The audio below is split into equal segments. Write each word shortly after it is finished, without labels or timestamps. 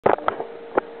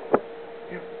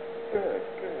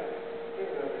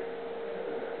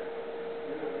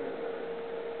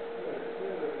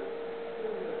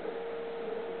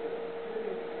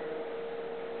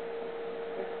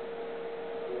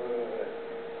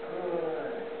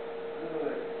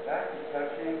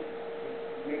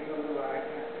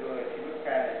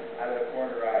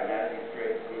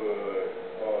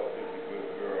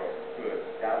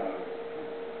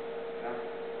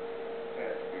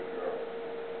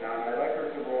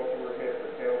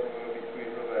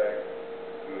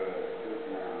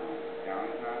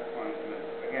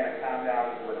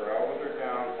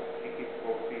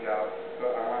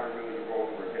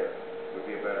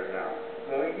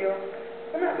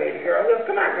baby girl. Look,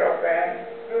 come on, girlfriend.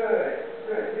 Good.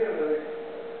 Good. Here, Lily.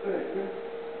 Good. Good.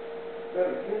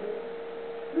 Lily, good.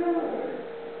 Good.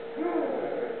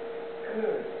 Good.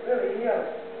 Good. Lily, here.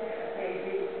 Yeah,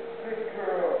 baby. Good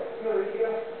girl. Lily,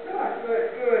 here. Come on.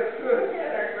 Good. Good. Good. Yeah,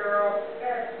 that girl.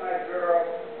 That's my girl.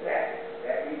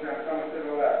 That means I'm coming to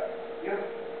the left. Yep.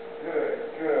 Good.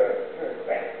 Good. Good.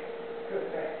 Back. Good.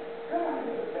 Back. Come on,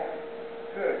 Lily, back.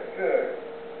 Good. Good.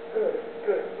 Good.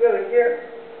 Good. Lily, here.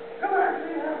 Come on,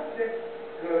 sweetheart. Sit.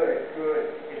 Good. Good.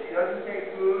 If she doesn't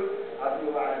take food, I'll do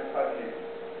a lot of touching.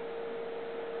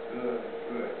 Good.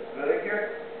 Good. Lily,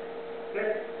 here.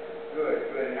 Sit. Good.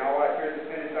 Good. And now watch her to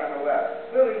finish on the left.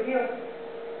 Lily, here.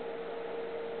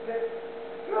 Sit.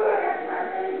 Good. That's my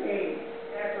baby.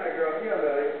 That's my girl. Here,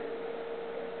 Lily.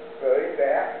 Lily,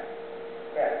 back.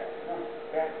 Back. Come on.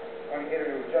 Back. I want to get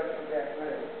her to adjust her back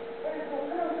leg. Come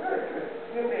on. Good. Good.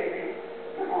 Here, baby.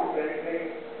 Come on,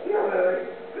 baby. Here, Lily.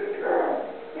 Good girl.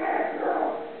 Yeah,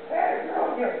 girl. That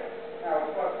girl. Here. Now,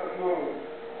 let's some moves.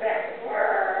 Back.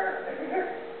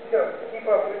 So, keep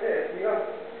up with this. You know?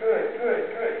 Good, good,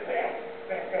 good. Back.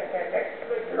 Back, back, back, back.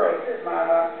 Good girl. Sit,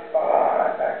 Mama.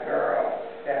 Oh, that girl.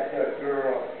 That's a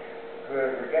girl.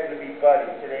 Good. We're getting to be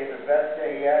buddies. Today's her best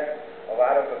day yet. A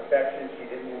lot of affection. She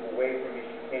didn't move away from me.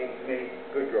 She came to me.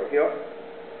 Good girl. Heel.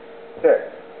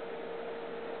 Sit.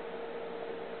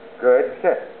 Good.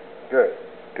 Sit. Good.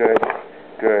 Good.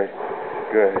 Good.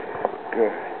 Good.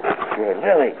 Good. Good.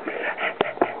 Lily.